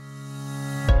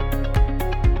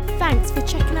Thanks for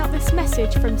checking out this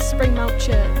message from Springmount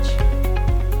Church.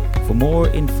 For more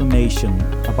information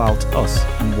about us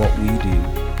and what we do,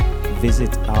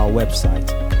 visit our website,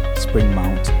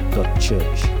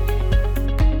 springmount.church.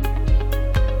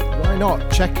 Why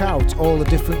not check out all the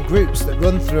different groups that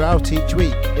run throughout each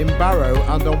week in Barrow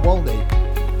and on Walney?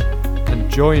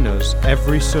 And join us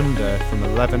every Sunday from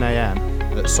 11 a.m.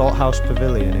 at Salthouse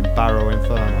Pavilion in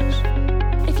Barrow-in-Furness.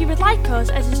 If you would like us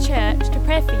as a church to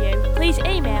pray for you, please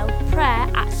email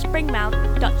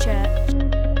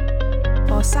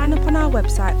prayer@springmount.church. Or sign up on our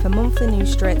website for monthly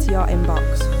news straight to your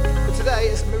inbox. But today,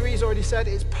 as Marie's already said,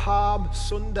 it's Palm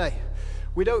Sunday.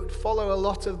 We don't follow a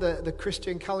lot of the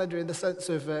Christian calendar in the sense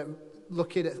of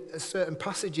looking at certain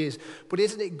passages, but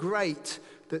isn't it great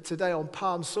that today on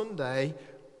Palm Sunday,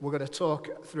 we're going to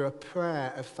talk through a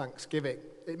prayer of thanksgiving.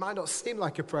 It might not seem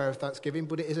like a prayer of thanksgiving,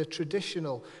 but it is a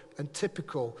traditional and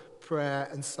typical prayer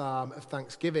and psalm of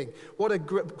thanksgiving. What a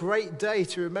great day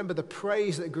to remember the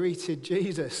praise that greeted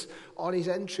Jesus on his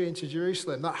entry into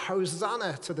Jerusalem. That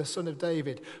Hosanna to the Son of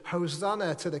David,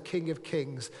 Hosanna to the King of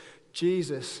Kings.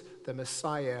 Jesus, the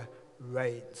Messiah,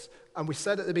 reigns. And we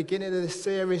said at the beginning of this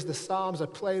series, the Psalms are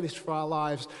playlist for our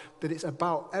lives, that it's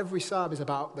about, every Psalm is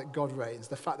about that God reigns,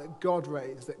 the fact that God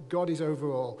reigns, that God is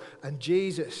over all, and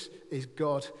Jesus is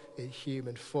God in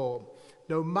human form.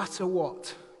 No matter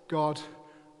what, God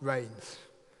reigns.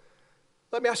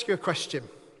 Let me ask you a question.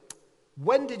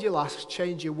 When did you last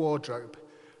change your wardrobe?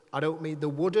 I don't mean the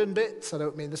wooden bits, I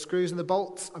don't mean the screws and the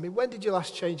bolts. I mean, when did you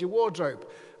last change your wardrobe?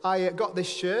 I got this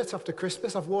shirt after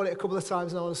Christmas. I've worn it a couple of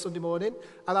times now on a Sunday morning,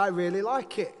 and I really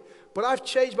like it. But I've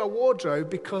changed my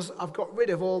wardrobe because I've got rid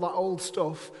of all that old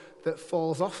stuff that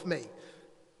falls off me.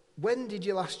 When did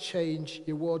you last change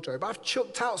your wardrobe? I've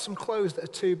chucked out some clothes that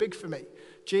are too big for me.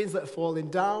 Jeans that are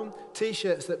falling down,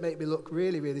 T-shirts that make me look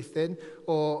really, really thin,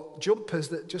 or jumpers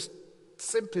that just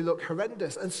simply look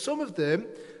horrendous. And some of them,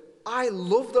 I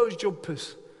love those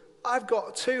jumpers. I've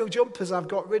got 2 jumpers I've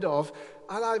got rid of,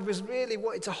 and I was really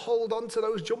wanting to hold on to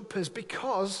those jumpers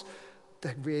because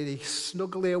they're really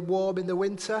snuggly and warm in the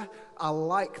winter. I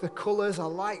like the colours, I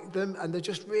like them, and they're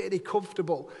just really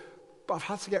comfortable. But I've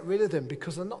had to get rid of them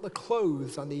because they're not the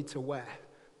clothes I need to wear.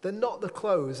 They're not the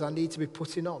clothes I need to be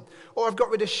putting on. Or I've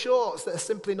got rid of shorts that are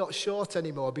simply not short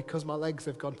anymore because my legs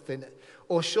have gone thinner.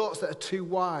 Or shorts that are too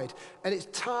wide. And it's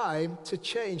time to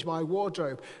change my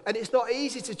wardrobe. And it's not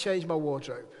easy to change my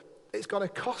wardrobe. It's going to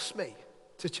cost me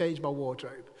to change my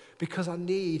wardrobe because I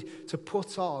need to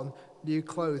put on new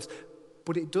clothes.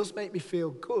 But it does make me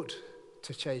feel good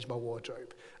to change my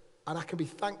wardrobe. And I can be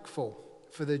thankful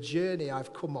for the journey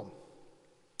I've come on.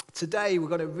 Today we're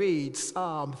going to read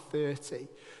Psalm 30.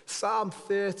 Psalm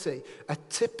 30, a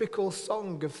typical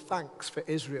song of thanks for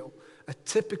Israel, a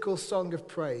typical song of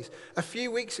praise. A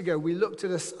few weeks ago we looked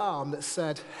at a psalm that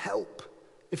said, help.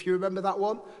 If you remember that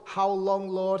one, how long,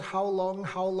 Lord, how long,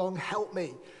 help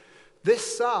me.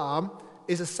 This psalm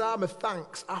is a psalm of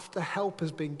thanks after help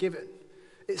has been given.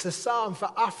 It's a psalm for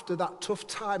after that tough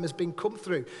time has been come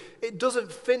through. It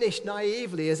doesn't finish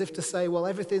naively as if to say, well,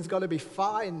 everything's going to be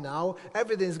fine now,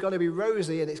 everything's going to be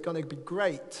rosy and it's going to be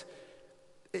great.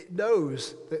 It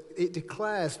knows that it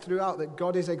declares throughout that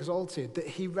God is exalted, that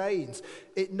he reigns.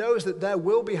 It knows that there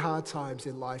will be hard times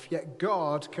in life, yet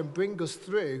God can bring us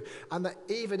through, and that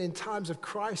even in times of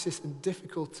crisis and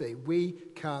difficulty, we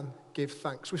can give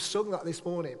thanks. We've sung that this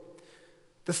morning.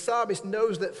 The psalmist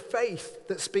knows that faith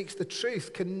that speaks the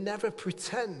truth can never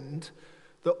pretend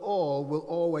that all will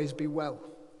always be well,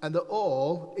 and that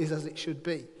all is as it should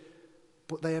be.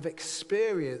 But they have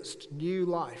experienced new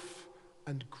life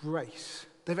and grace.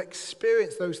 They've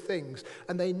experienced those things,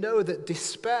 and they know that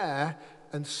despair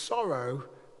and sorrow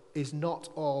is not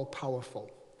all powerful,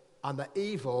 and that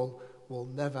evil will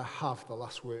never have the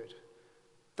last word.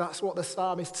 That's what the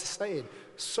psalmist is saying.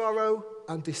 Sorrow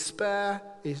and despair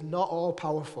is not all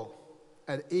powerful,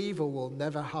 and evil will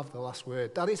never have the last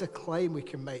word. That is a claim we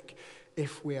can make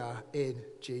if we are in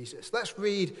Jesus. Let's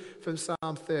read from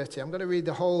Psalm 30. I'm going to read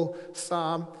the whole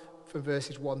psalm from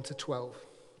verses 1 to 12.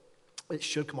 It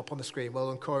should come up on the screen. Well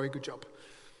done, Corey. Good job.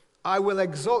 I will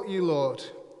exalt you, Lord,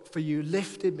 for you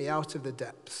lifted me out of the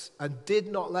depths and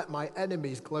did not let my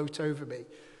enemies gloat over me.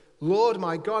 Lord,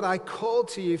 my God, I called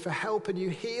to you for help and you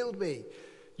healed me.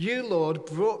 You, Lord,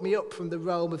 brought me up from the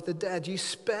realm of the dead. You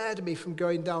spared me from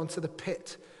going down to the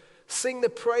pit. Sing the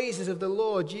praises of the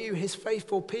Lord, you, his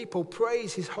faithful people.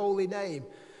 Praise his holy name.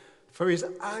 For his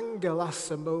anger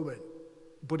lasts a moment,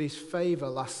 but his favor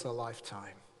lasts a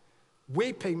lifetime.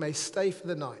 Weeping may stay for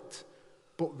the night,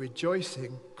 but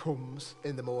rejoicing comes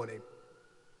in the morning.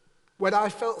 When I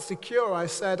felt secure, I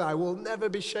said, I will never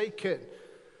be shaken.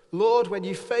 Lord, when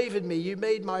you favored me, you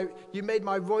made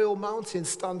my royal mountain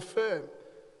stand firm.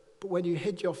 But when you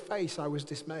hid your face, I was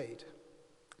dismayed.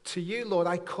 To you, Lord,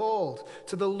 I called.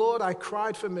 To the Lord I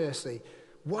cried for mercy.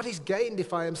 What is gained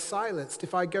if I am silenced?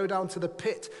 If I go down to the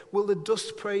pit, will the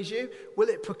dust praise you? Will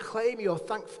it proclaim your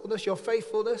thankfulness, your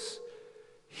faithfulness?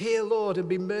 Hear, Lord, and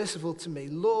be merciful to me.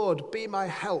 Lord, be my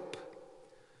help.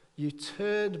 You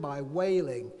turned my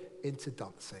wailing into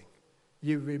dancing.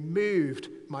 You removed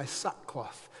my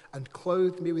sackcloth and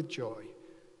clothed me with joy,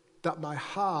 that my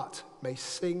heart may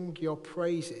sing your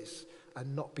praises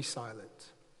and not be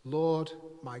silent. Lord,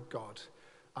 my God,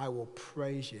 I will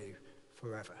praise you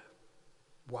forever.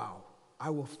 Wow. I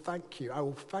will thank you. I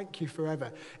will thank you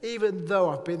forever. Even though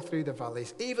I've been through the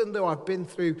valleys, even though I've been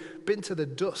to the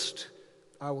dust,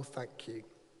 I will thank you.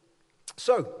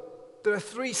 So, there are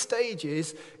 3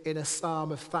 stages in a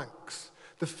psalm of thanks.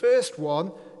 The first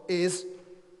one is,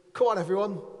 come on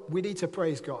everyone, we need to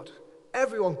praise God.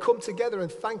 Everyone come together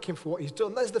and thank him for what he's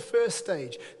done. That's the first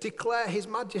stage. Declare his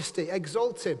majesty,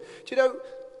 exalt him. Do you know,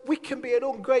 we can be an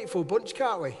ungrateful bunch,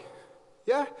 can't we?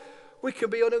 Yeah? We can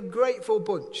be an ungrateful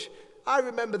bunch. I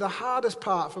remember the hardest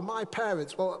part for my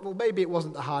parents, well, maybe it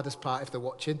wasn't the hardest part if they're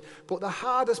watching, but the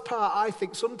hardest part, I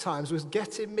think, sometimes was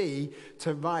getting me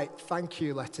to write thank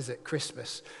you letters at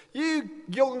Christmas. You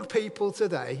young people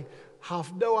today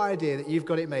have no idea that you've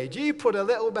got it made. You put a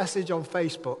little message on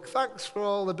Facebook, thanks for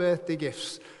all the birthday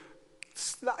gifts.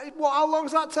 How long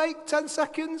does that take? 10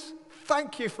 seconds?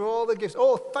 Thank you for all the gifts.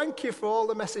 Oh, thank you for all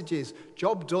the messages.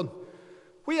 Job done.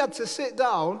 We had to sit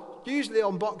down, usually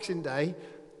on Boxing Day,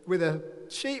 with a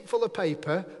sheet full of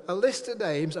paper, a list of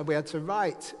names, and we had to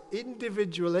write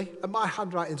individually, and my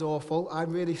handwriting's awful,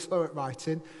 I'm really slow at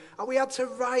writing, and we had to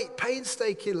write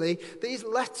painstakingly these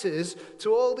letters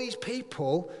to all these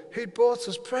people who'd bought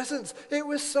us presents. It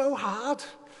was so hard.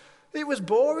 It was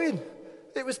boring.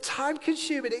 It was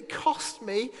time-consuming. It cost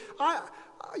me.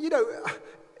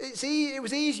 It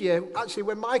was easier, actually,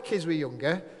 when my kids were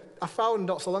younger. I found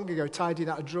not so long ago, tidying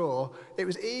out a drawer, it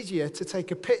was easier to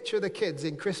take a picture of the kids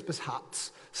in Christmas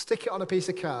hats, stick it on a piece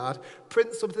of card,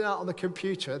 print something out on the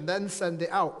computer, and then send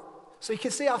it out. So you can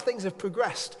see how things have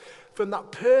progressed from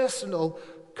that personal,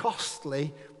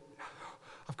 costly,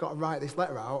 I've got to write this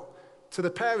letter out, to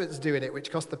the parents doing it, which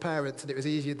cost the parents, and it was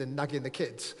easier than nagging the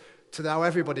kids, to now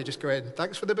everybody just going,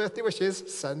 thanks for the birthday wishes,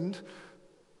 send.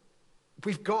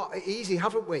 We've got it easy,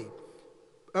 haven't we?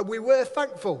 We were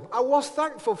thankful. I was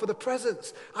thankful for the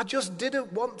presents. I just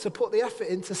didn't want to put the effort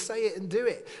in to say it and do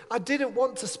it. I didn't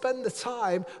want to spend the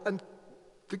time and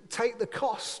take the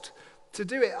cost to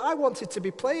do it. I wanted to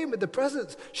be playing with the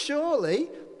presents. Surely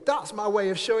that's my way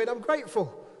of showing I'm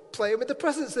grateful. Playing with the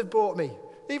presents they've bought me.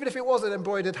 Even if it was an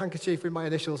embroidered handkerchief with my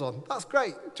initials on. That's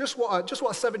great. Just what a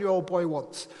 7-year-old boy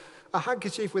wants. A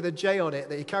handkerchief with a J on it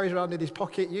that he carries around in his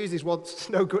pocket, uses once,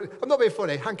 no good. I'm not being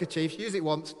funny. Handkerchiefs, use it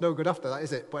once, no good after that,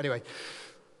 is it? But anyway.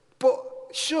 But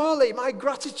surely my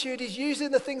gratitude is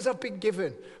using the things I've been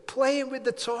given, playing with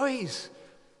the toys.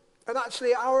 And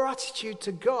actually our attitude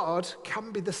to God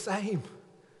can be the same.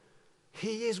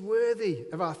 He is worthy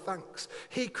of our thanks.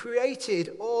 He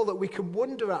created all that we can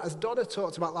wonder at, as Donna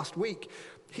talked about last week.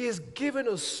 He has given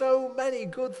us so many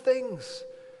good things.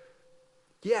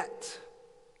 Yet,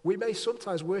 we may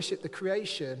sometimes worship the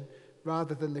creation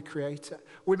rather than the creator.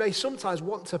 We may sometimes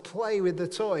want to play with the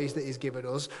toys that he's given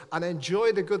us and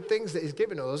enjoy the good things that he's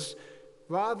given us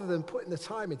rather than putting the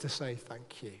time in to say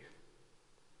thank you.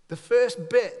 The first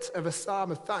bit of a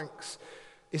psalm of thanks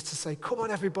is to say, come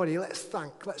on everybody, let's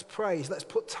thank, let's praise, let's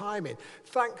put time in.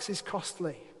 Thanks is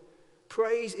costly.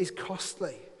 Praise is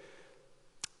costly.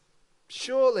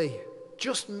 Surely,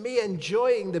 just me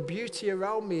enjoying the beauty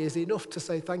around me is enough to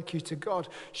say thank you to God.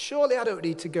 Surely I don't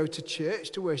need to go to church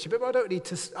to worship him. I don't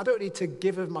need to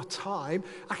give him my time.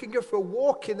 I can go for a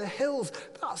walk in the hills.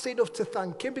 That's enough to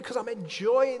thank him because I'm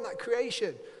enjoying that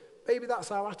creation. Maybe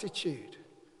that's our attitude.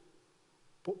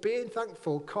 But being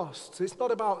thankful costs. It's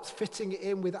not about fitting it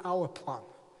in with our plan.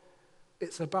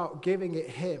 It's about giving it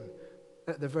him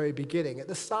at the very beginning. At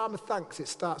the Psalm of Thanks, it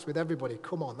starts with everybody,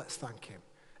 come on, let's thank him.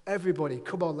 Everybody,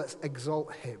 come on, let's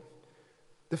exalt him.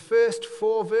 The first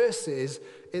 4 verses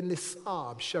in this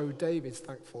psalm show David's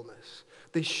thankfulness.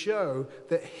 They show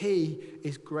that he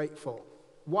is grateful.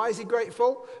 Why is he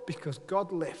grateful? Because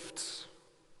God lifts.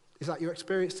 Is that your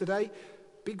experience today?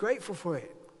 Be grateful for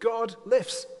it. God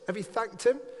lifts. Have you thanked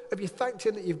him? Have you thanked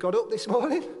him that you've got up this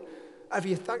morning? Have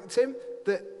you thanked him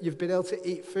that you've been able to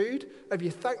eat food? Have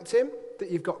you thanked him that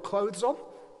you've got clothes on?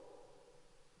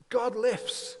 God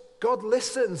lifts. God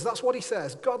listens. That's what he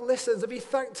says. God listens. Have you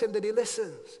thanked him that he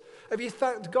listens? Have you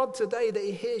thanked God today that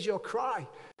he hears your cry?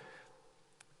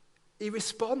 He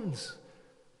responds.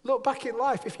 Look back in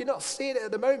life. If you're not seeing it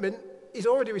at the moment, he's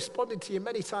already responded to you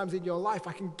many times in your life.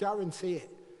 I can guarantee it.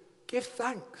 Give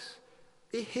thanks.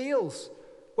 He heals,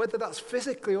 whether that's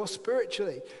physically or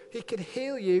spiritually. He can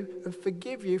heal you and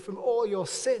forgive you from all your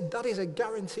sin. That is a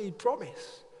guaranteed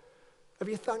promise. Have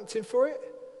you thanked him for it?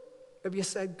 Have you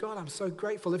said, God, I'm so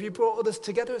grateful? Have you brought others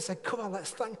together and said, come on, let's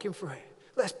thank him for it.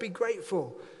 Let's be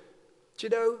grateful. Do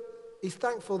you know, he's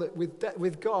thankful that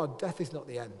with God, death is not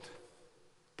the end.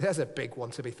 There's a big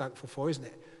one to be thankful for, isn't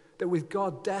it? That with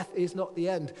God, death is not the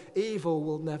end. Evil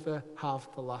will never have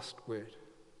the last word.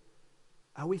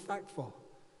 Are we thankful?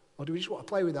 Or do we just want to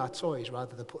play with our toys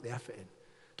rather than put the effort in?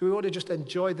 Do we want to just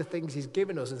enjoy the things he's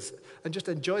given us and just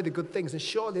enjoy the good things? And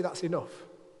surely that's enough.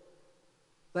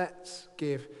 Let's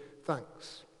give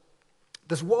thanks.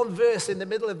 There's one verse in the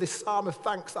middle of this psalm of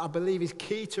thanks that I believe is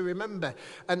key to remember.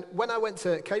 And when I went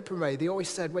to Capernwray, they always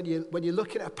said, when you're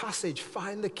looking at a passage,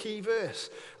 find the key verse.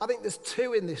 I think there's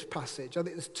two in this passage. I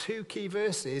think there's two key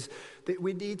verses that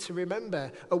we need to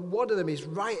remember. And one of them is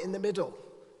right in the middle.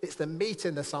 It's the meat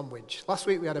in the sandwich. Last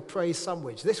week we had a praise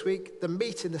sandwich. This week, the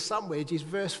meat in the sandwich is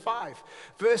verse 5.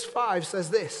 Verse 5 says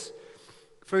this,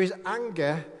 for his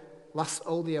anger lasts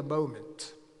only a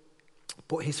moment,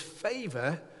 but his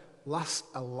favor lasts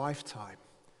a lifetime.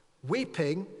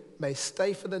 Weeping may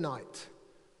stay for the night,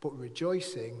 but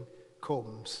rejoicing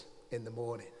comes in the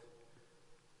morning.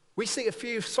 We sing a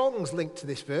few songs linked to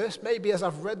this verse. Maybe as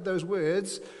I've read those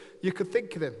words, you could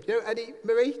think of them. You know, any,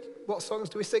 Marie, what songs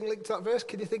do we sing linked to that verse?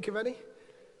 Can you think of any?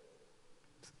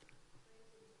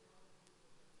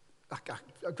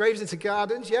 Graves into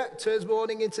gardens, yeah. Turns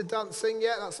mourning into dancing,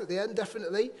 yeah. That's at the end,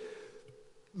 definitely.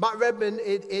 Matt Redman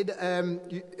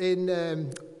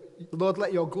in Lord,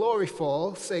 Let Your Glory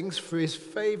Fall sings, for his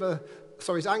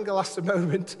anger lasts a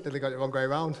moment. Nearly got it the wrong way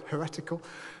around, heretical.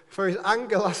 For his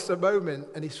anger lasts a moment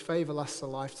and his favor lasts a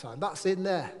lifetime. That's in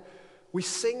there. We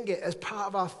sing it as part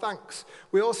of our thanks.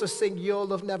 We also sing Your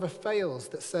Love Never Fails,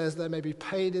 that says there may be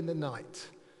pain in the night,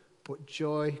 but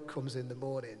joy comes in the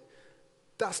morning.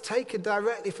 That's taken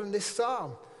directly from this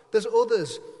psalm. There's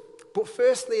others. But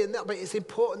firstly, in that, but it's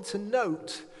important to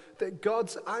note that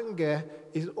God's anger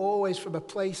is always from a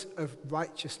place of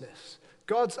righteousness.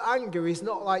 God's anger is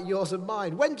not like yours and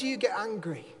mine. When do you get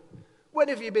angry? When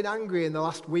have you been angry in the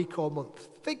last week or month?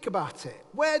 Think about it.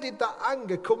 Where did that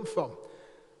anger come from?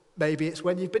 Maybe it's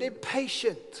when you've been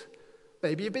impatient.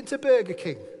 Maybe you've been to Burger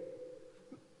King.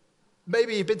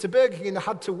 Maybe you've been to Burger King and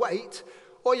had to wait,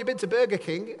 or you've been to Burger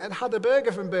King and had a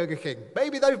burger from Burger King.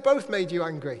 Maybe they've both made you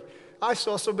angry. I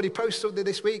saw somebody post something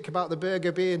this week about the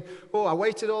burger being, I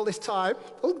waited all this time.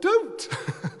 Oh, don't.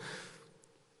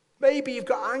 Maybe you've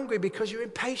got angry because you're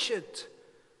impatient.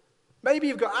 Maybe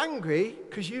you've got angry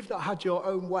because you've not had your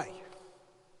own way.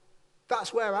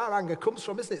 That's where our anger comes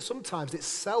from, isn't it? Sometimes it's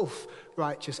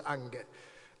self-righteous anger.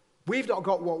 We've not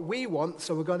got what we want,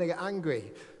 so we're going to get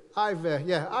angry. I've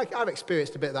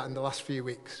experienced a bit of that in the last few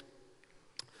weeks.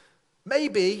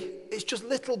 Maybe it's just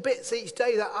little bits each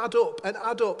day that add up and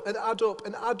add up and add up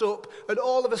and add up, and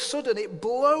all of a sudden it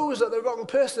blows at the wrong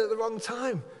person at the wrong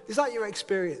time. Is that your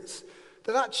experience?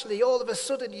 That actually all of a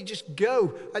sudden you just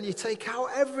go and you take out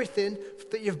everything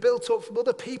that you've built up from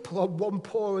other people on one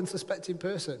poor unsuspecting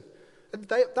person. And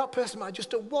that person might just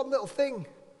do one little thing.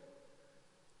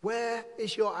 Where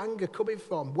is your anger coming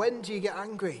from? When do you get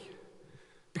angry?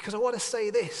 Because I want to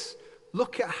say this.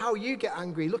 Look at how you get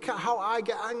angry. Look at how I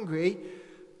get angry.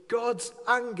 God's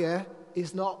anger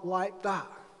is not like that.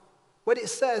 When it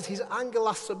says his anger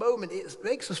lasts a moment, it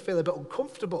makes us feel a bit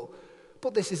uncomfortable.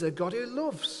 But this is a God who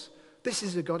loves. This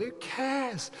is a God who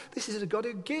cares. This is a God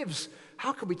who gives.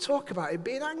 How can we talk about him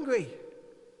being angry?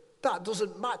 That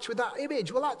doesn't match with that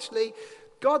image. Well, actually,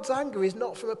 God's anger is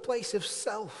not from a place of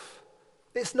self.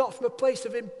 It's not from a place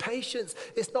of impatience.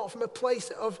 It's not from a place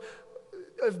of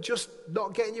just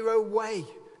not getting your own way.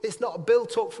 It's not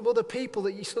built up from other people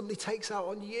that he suddenly takes out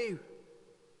on you.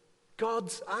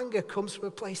 God's anger comes from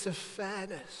a place of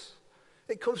fairness.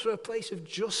 It comes from a place of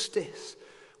justice.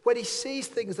 When he sees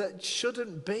things that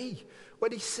shouldn't be.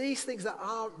 When he sees things that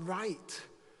aren't right.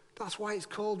 That's why it's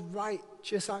called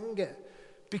righteous anger.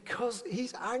 Because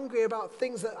he's angry about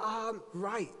things that aren't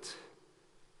right.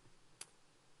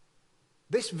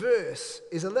 This verse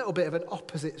is a little bit of an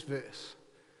opposites verse.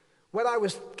 When I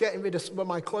was getting rid of some of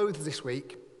my clothes this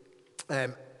week,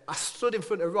 I stood in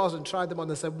front of Roz and tried them on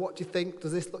and said, what do you think?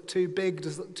 Does this look too big?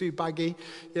 Does it look too baggy?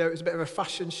 You know, it was a bit of a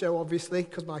fashion show, obviously,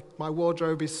 because my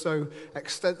wardrobe is so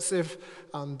extensive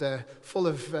and full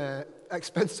of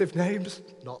expensive names.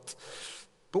 Not.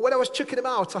 But when I was chucking them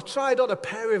out, I tried on a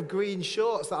pair of green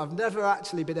shorts that I've never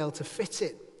actually been able to fit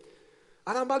in.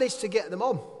 And I managed to get them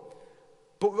on.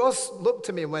 But Ross looked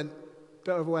at me and went,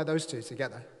 don't ever wear those two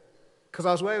together. Because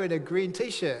I was wearing a green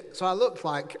t-shirt. So I looked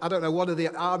like, I don't know, one of the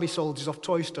army soldiers off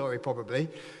Toy Story probably.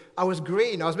 I was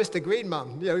green. I was Mr. Green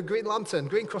Man. Green Lantern,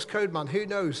 Green Cross Code Man, who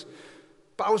knows?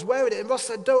 But I was wearing it. And Ross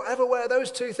said, don't ever wear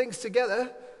those two things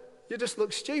together. You just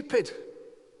look stupid.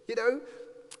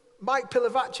 Mike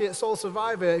Pilavachi at Soul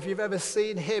Survivor, if you've ever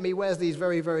seen him, he wears these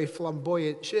very, very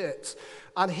flamboyant shirts.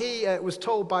 And he was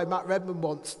told by Matt Redman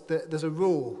once that there's a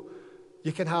rule.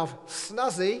 You can have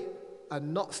snazzy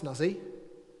and not snazzy,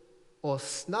 or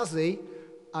snazzy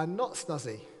and not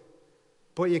snazzy.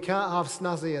 But you can't have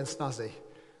snazzy and snazzy.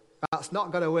 That's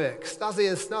not going to work. Snazzy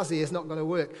and snazzy is not going to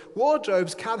work.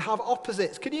 Wardrobes can have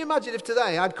opposites. Can you imagine if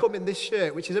today I'd come in this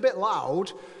shirt, which is a bit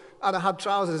loud, and I had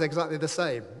trousers exactly the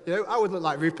same? I would look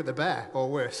like Rupert the Bear,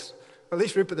 or worse. At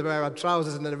least Rupert the Bear had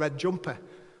trousers and then a red jumper.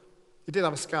 He did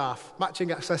have a scarf,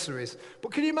 matching accessories.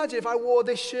 But can you imagine if I wore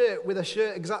this shirt with a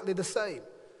shirt exactly the same?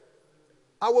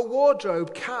 Our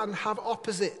wardrobe can have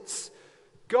opposites.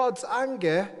 God's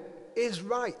anger is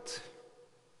right.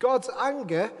 God's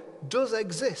anger does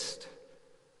exist,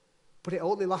 but it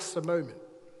only lasts a moment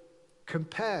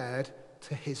compared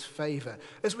to his favor.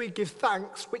 As we give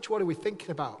thanks, which one are we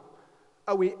thinking about?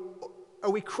 Are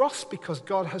we cross because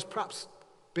God has perhaps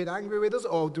been angry with us,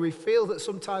 or do we feel that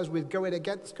sometimes we're going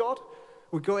against God?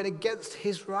 We're going against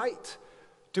his right?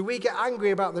 Do we get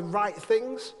angry about the right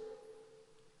things?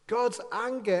 God's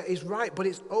anger is right, but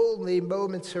it's only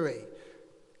momentary.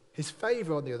 His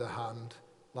favor, on the other hand,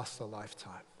 lasts a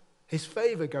lifetime. His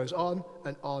favor goes on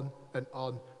and on and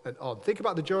on and on. Think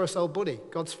about the Duracell bunny.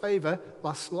 God's favor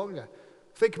lasts longer.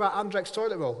 Think about Andrex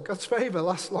toilet roll. God's favor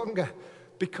lasts longer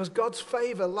because God's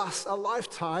favor lasts a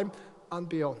lifetime and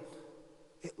beyond.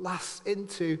 It lasts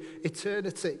into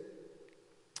eternity.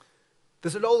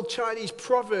 There's an old Chinese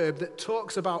proverb that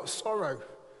talks about sorrow,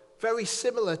 very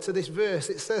similar to this verse.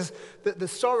 It says that the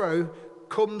sorrow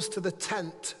comes to the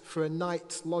tent for a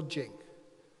night's lodging.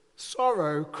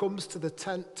 Sorrow comes to the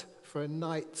tent for a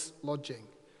night's lodging.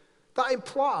 That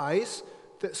implies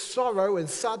that sorrow and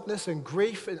sadness and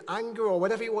grief and anger, or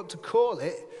whatever you want to call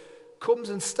it, comes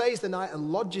and stays the night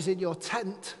and lodges in your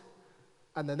tent,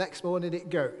 and the next morning it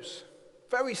goes.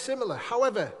 Very similar.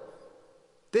 However,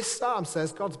 this psalm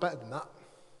says God's better than that.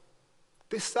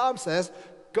 This psalm says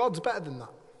God's better than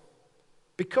that.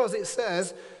 Because it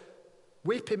says,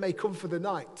 weeping may come for the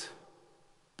night,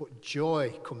 but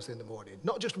joy comes in the morning.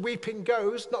 Not just weeping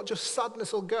goes, not just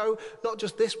sadness will go, not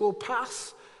just this will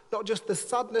pass, not just the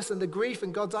sadness and the grief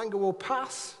and God's anger will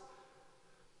pass,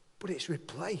 but it's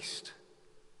replaced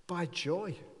by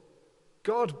joy.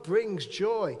 God brings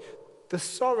joy. The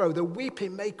sorrow, the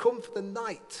weeping may come for the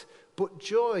night, but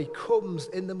joy comes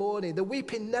in the morning. The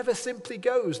weeping never simply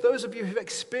goes. Those of you who've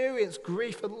experienced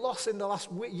grief and loss in the last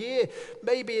year,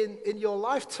 maybe in your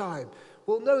lifetime,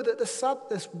 will know that the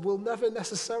sadness will never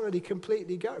necessarily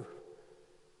completely go.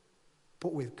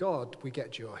 But with God, we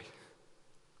get joy.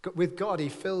 With God, he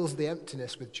fills the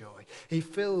emptiness with joy. He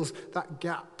fills that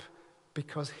gap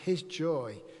because his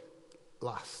joy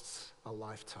lasts a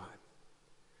lifetime.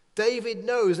 David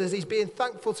knows as he's being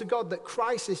thankful to God that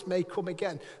crisis may come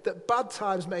again, that bad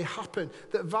times may happen,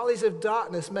 that valleys of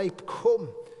darkness may come.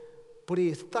 But he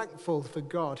is thankful for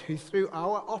God who through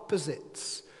our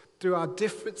opposites, through our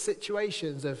different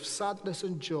situations of sadness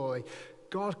and joy,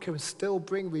 God can still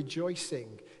bring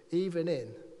rejoicing even in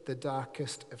the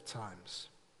darkest of times.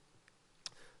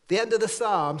 The end of the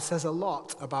psalm says a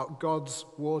lot about God's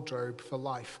wardrobe for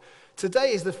life.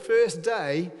 Today is the first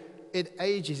day in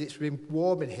ages it's been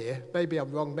warm in here. Maybe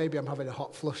I'm wrong, maybe I'm having a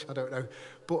hot flush, I don't know.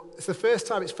 But it's the first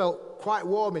time it's felt quite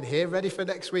warm in here, ready for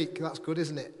next week. That's good,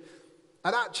 isn't it?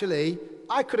 And actually,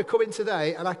 I could have come in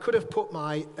today and I could have put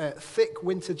my thick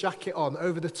winter jacket on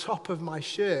over the top of my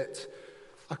shirt.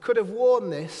 I could have worn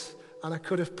this and I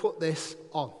could have put this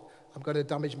on. I'm going to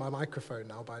damage my microphone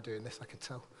now by doing this, I can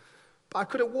tell. But I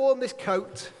could have worn this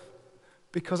coat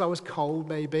because I was cold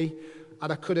maybe, and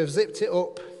I could have zipped it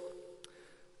up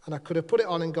and I could have put it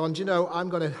on and gone, I'm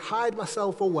going to hide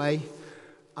myself away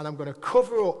and I'm going to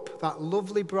cover up that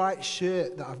lovely bright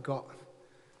shirt that I've got.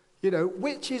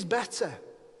 Which is better?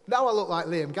 Now I look like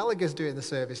Liam Gallagher's doing the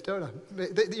service, don't I?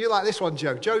 You like this one,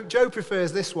 Joe? Joe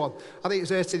prefers this one. I think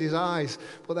it's hurting his eyes,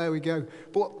 but there we go.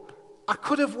 But I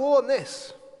could have worn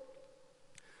this.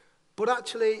 But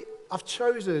actually, I've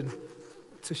chosen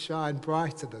to shine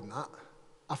brighter than that.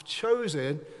 I've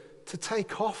chosen to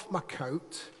take off my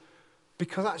coat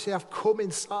because actually I've come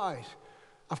inside.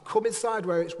 I've come inside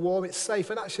where it's warm, it's safe,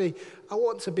 and actually I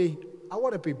want to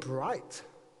be bright.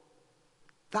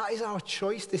 That is our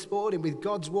choice this morning with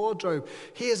God's wardrobe.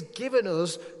 He has given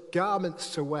us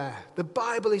garments to wear. The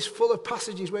Bible is full of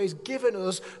passages where he's given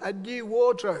us a new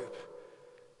wardrobe.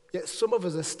 Yet some of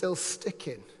us are still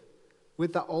sticking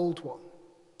with that old one.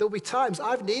 There'll be times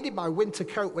I've needed my winter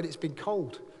coat when it's been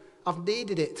cold. I've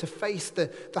needed it to face the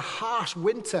harsh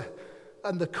winter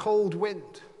and the cold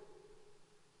wind.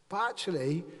 But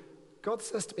actually, God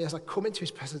says to me as I come into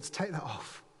his presence, take that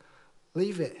off.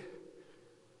 Leave it.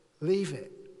 Leave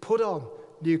it. Put on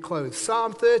new clothes.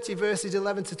 Psalm 30 verses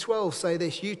 11 to 12 say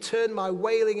this: you turn my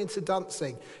wailing into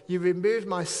dancing. You remove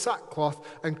my sackcloth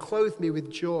and clothe me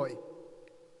with joy,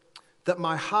 that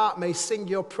my heart may sing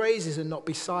your praises and not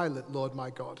be silent, Lord my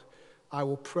God. I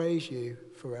will praise you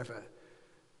forever.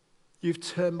 You've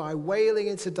turned my wailing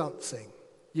into dancing.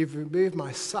 You've removed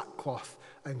my sackcloth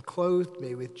and clothed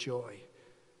me with joy.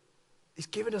 He's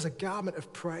given us a garment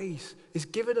of praise. He's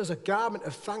given us a garment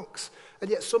of thanks. And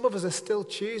yet some of us are still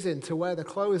choosing to wear the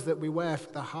clothes that we wear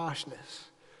for the harshness.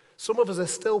 Some of us are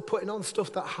still putting on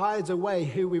stuff that hides away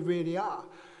who we really are.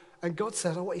 And God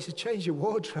says, I want you to change your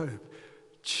wardrobe.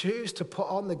 Choose to put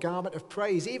on the garment of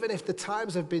praise. Even if the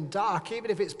times have been dark,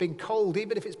 even if it's been cold,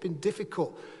 even if it's been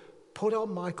difficult, put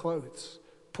on my clothes.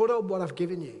 Put on what I've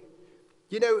given you.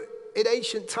 You know, in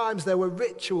ancient times, there were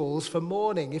rituals for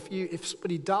mourning. If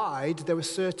somebody died, there were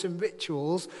certain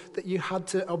rituals that you had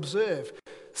to observe.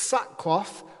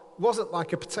 Sackcloth wasn't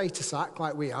like a potato sack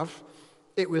like we have.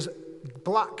 It was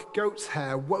black goat's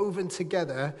hair woven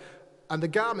together, and the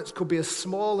garments could be as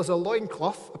small as a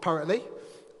loincloth, apparently,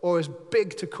 or as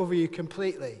big to cover you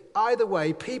completely. Either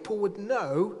way, people would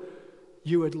know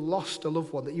you had lost a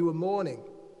loved one, that you were mourning.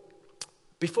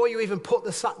 Before you even put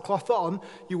the sackcloth on,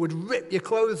 you would rip your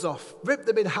clothes off, rip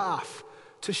them in half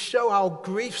to show how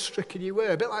grief-stricken you were.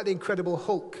 A bit like the Incredible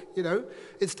Hulk, you know.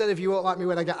 Instead of you won't like me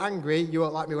when I get angry, you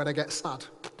won't like me when I get sad.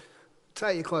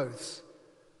 Tear your clothes.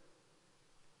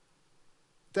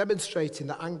 Demonstrating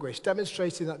that anguish,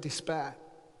 demonstrating that despair.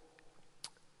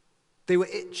 They were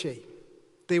itchy.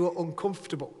 They were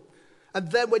uncomfortable. And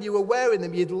then when you were wearing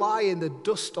them, you'd lie in the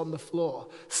dust on the floor,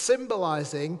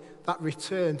 symbolizing that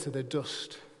return to the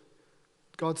dust.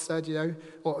 God said,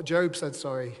 or Job said,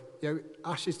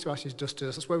 ashes to ashes, dust to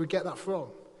dust. That's where we get that from.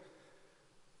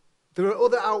 There are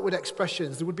other outward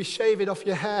expressions. There would be shaving off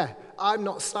your hair. I'm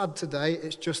not sad today,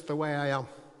 it's just the way I am.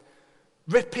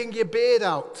 Ripping your beard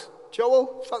out.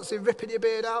 Joel, fancy ripping your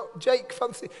beard out? Jake,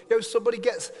 fancy, somebody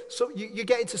gets, you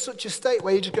get into such a state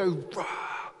where you just go, rah.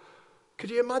 Could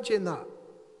you imagine that?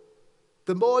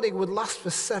 The mourning would last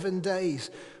for 7 days.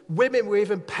 Women were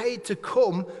even paid to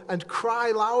come and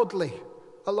cry loudly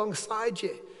alongside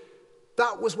you.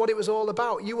 That was what it was all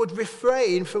about. You would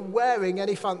refrain from wearing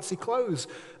any fancy clothes,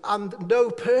 and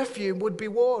no perfume would be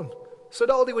worn. So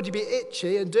not only would you be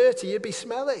itchy and dirty, you'd be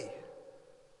smelly.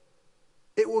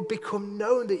 It would become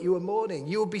known that you were mourning.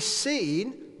 You would be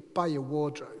seen by your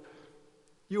wardrobe.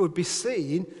 You would be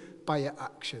seen by your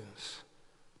actions.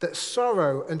 That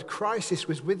sorrow and crisis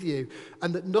was with you,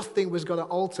 and that nothing was going to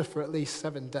alter for at least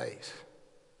 7 days.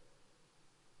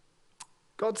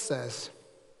 God says,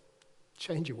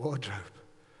 change your wardrobe.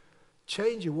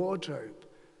 Change your wardrobe.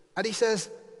 And he says,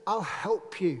 I'll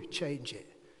help you change it.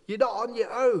 You're not on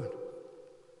your own.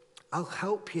 I'll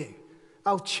help you.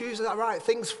 I'll choose the right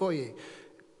things for you.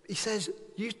 He says,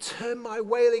 you turn my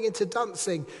wailing into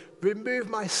dancing, remove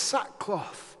my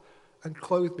sackcloth, and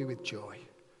clothe me with joy.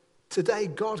 Today,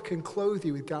 God can clothe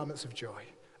you with garments of joy,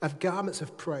 of garments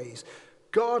of praise.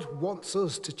 God wants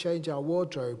us to change our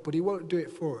wardrobe, but he won't do it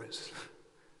for us.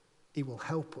 He will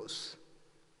help us,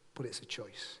 but it's a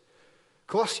choice.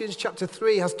 Colossians chapter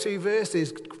 3 has 2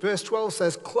 verses. Verse 12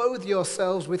 says, clothe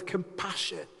yourselves with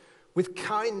compassion, with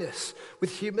kindness,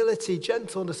 with humility,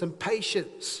 gentleness, and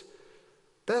patience.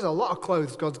 There's a lot of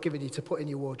clothes God's given you to put in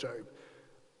your wardrobe.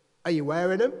 Are you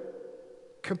wearing them?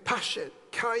 Compassion,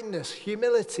 kindness,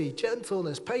 humility,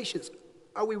 gentleness, patience.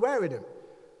 Are we wearing them?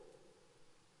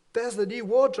 There's the new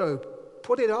wardrobe.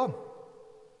 Put it on.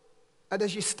 And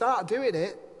as you start doing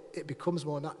it, it becomes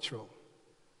more natural.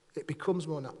 It becomes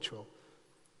more natural.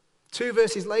 2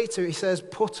 verses later, he says,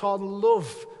 put on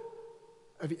love.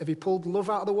 Have you pulled love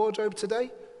out of the wardrobe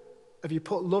today? Have you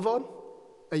put love on?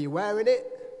 Are you wearing it?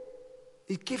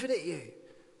 He's given it you.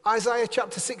 Isaiah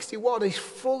chapter 61 is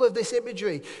full of this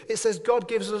imagery. It says God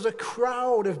gives us a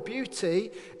crown of beauty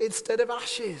instead of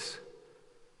ashes.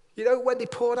 When they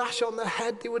poured ash on their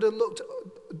head, it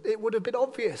would have been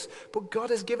obvious. But God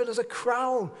has given us a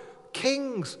crown.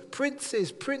 Kings,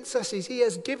 princes, princesses, he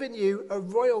has given you a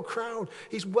royal crown.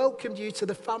 He's welcomed you to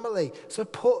the family. So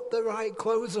put the right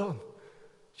clothes on.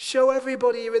 Show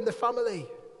everybody you're in the family.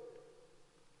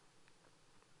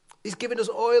 He's given us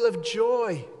oil of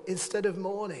joy instead of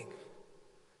mourning.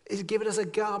 He's given us a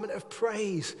garment of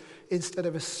praise instead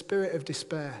of a spirit of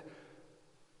despair.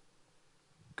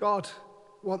 God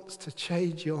wants to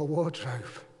change your wardrobe,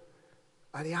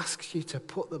 and he asks you to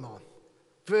put them on.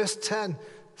 Verse 10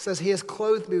 says, he has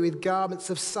clothed me with garments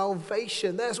of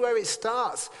salvation. There's where it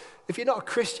starts. If you're not a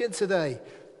Christian today,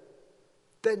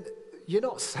 then you're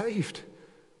not saved.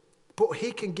 But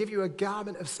he can give you a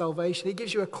garment of salvation. He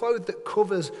gives you a cloth that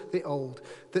covers the old,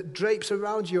 that drapes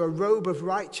around you a robe of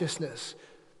righteousness.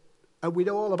 And we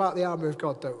know all about the armor of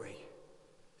God, don't we?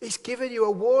 He's given you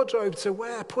a wardrobe to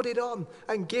wear. Put it on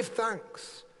and give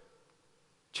thanks.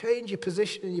 Change your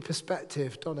position and your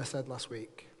perspective, Donna said last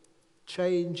week.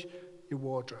 Change your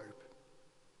wardrobe.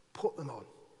 Put them on.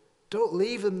 Don't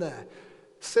leave them there.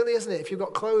 Silly, isn't it? If you've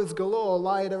got clothes galore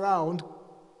lying around,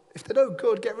 if they're no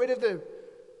good, get rid of them.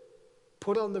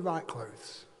 Put on the right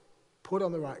clothes. Put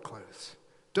on the right clothes.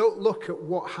 Don't look at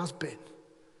what has been,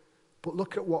 but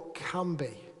look at what can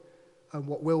be and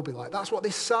what will be like. That's what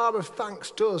this psalm of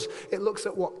thanks does. It looks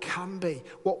at what can be,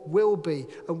 what will be,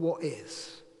 and what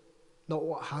is, not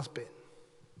what has been.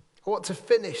 I want to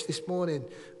finish this morning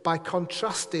by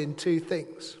contrasting two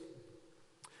things.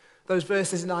 Those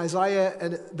verses in Isaiah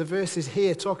and the verses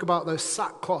here talk about those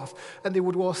sackcloth, and they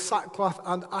would wear sackcloth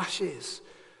and ashes.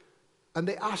 And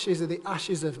the ashes are the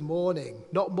ashes of mourning,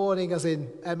 not mourning as in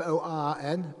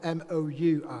M-O-R-N,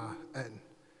 M-O-U-R-N.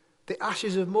 The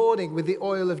ashes of mourning with the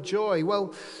oil of joy.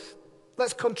 Well,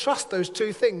 let's contrast those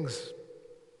two things.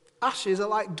 Ashes are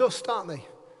like dust, aren't they?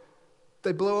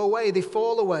 They blow away, they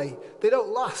fall away, they don't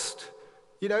last.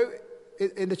 You know,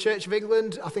 in the Church of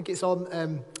England, I think it's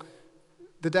on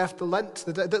the day after Lent,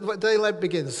 the day Lent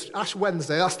begins, Ash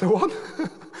Wednesday, that's the one.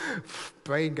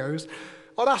 Brain goes.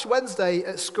 On Ash Wednesday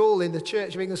at school, in the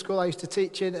Church of England school I used to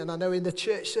teach in, and I know in the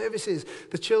church services,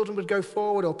 the children would go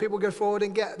forward, or people would go forward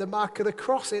and get the mark of the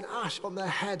cross in ash on their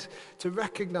head to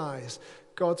recognize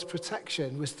God's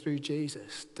protection was through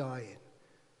Jesus dying.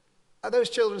 Are those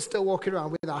children still walking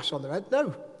around with ash on their head?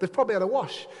 No, they've probably had a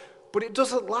wash. But it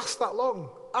doesn't last that long.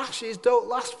 Ashes don't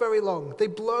last very long. They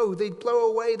blow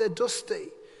away, they're dusty.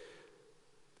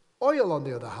 Oil, on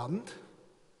the other hand,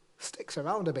 sticks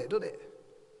around a bit, doesn't it?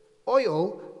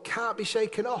 Oil can't be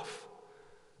shaken off.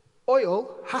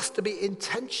 Oil has to be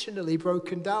intentionally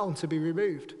broken down to be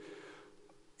removed.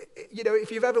 You know,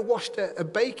 if you've ever washed a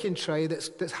baking tray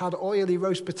that's had oily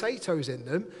roast potatoes in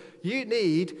them, you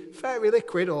need Fairy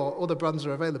Liquid, or other brands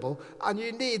are available, and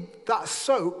you need that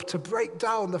soap to break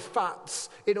down the fats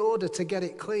in order to get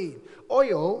it clean.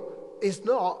 Oil is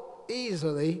not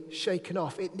easily shaken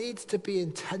off. It needs to be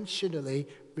intentionally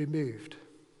removed.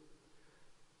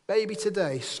 Maybe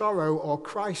today, sorrow or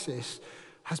crisis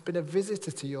has been a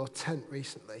visitor to your tent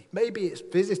recently. Maybe it's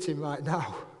visiting right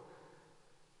now.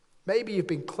 Maybe you've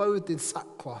been clothed in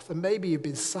sackcloth, and maybe you've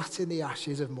been sat in the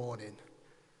ashes of mourning.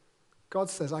 God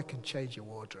says, I can change your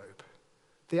wardrobe.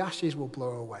 The ashes will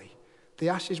blow away. The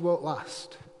ashes won't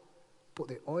last. But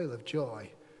the oil of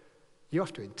joy, you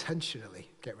have to intentionally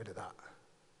get rid of that.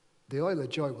 The oil of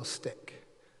joy will stick.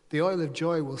 The oil of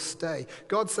joy will stay.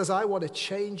 God says, I want to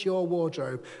change your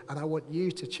wardrobe, and I want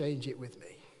you to change it with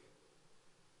me.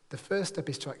 The first step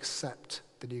is to accept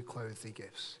the new clothes he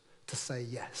gives, to say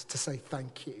yes, to say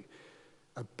thank you,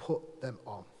 and put them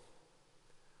on.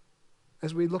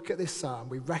 As we look at this psalm,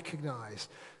 we recognize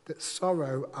that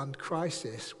sorrow and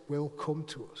crisis will come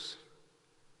to us,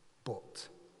 but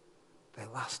they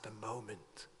last a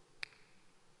moment.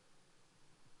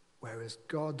 Whereas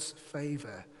God's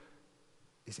favor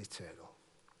is eternal.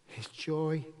 His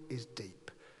joy is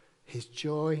deep. His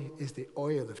joy is the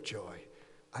oil of joy,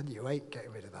 and you ain't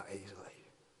getting rid of that easily.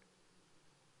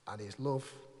 And his love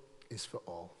is for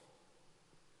all.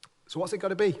 So what's it got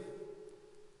to be?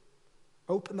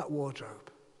 Open that wardrobe.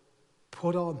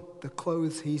 Put on the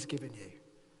clothes he's given you.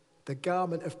 The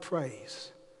garment of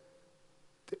praise.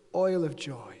 The oil of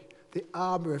joy. The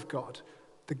armor of God.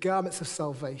 The garments of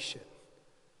salvation.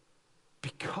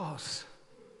 Because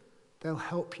they'll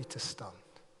help you to stand.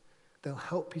 They'll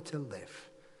help you to live.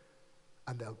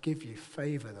 And they'll give you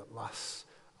favor that lasts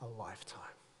a lifetime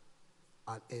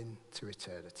and into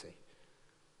eternity.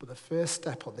 But the first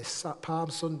step on this Palm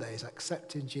Sunday is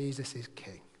accepting Jesus is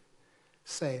King,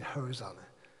 saying Hosanna,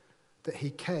 that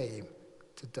he came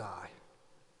to die,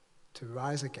 to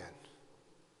rise again.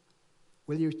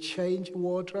 Will you change your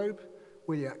wardrobe?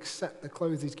 Will you accept the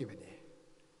clothes he's given you?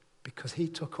 Because he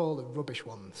took all the rubbish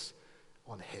ones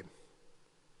on him.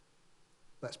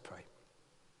 Let's pray.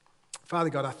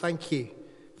 Father God, I thank you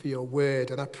for your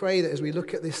word, and I pray that as we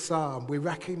look at this psalm, we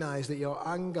recognize that your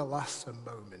anger lasts a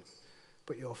moment,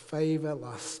 but your favor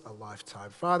lasts a lifetime.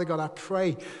 Father God, I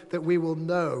pray that we will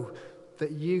know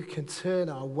that you can turn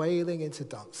our wailing into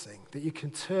dancing, that you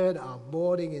can turn our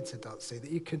mourning into dancing,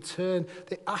 that you can turn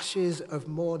the ashes of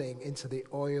mourning into the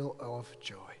oil of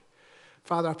joy.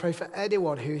 Father, I pray for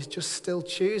anyone who is just still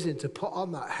choosing to put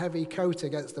on that heavy coat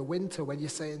against the winter when you're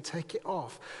saying, take it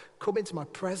off. Come into my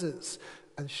presence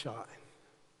and shine.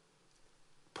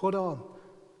 Put on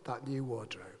that new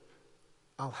wardrobe.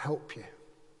 I'll help you.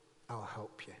 I'll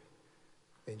help you.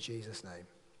 In Jesus' name,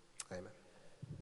 amen.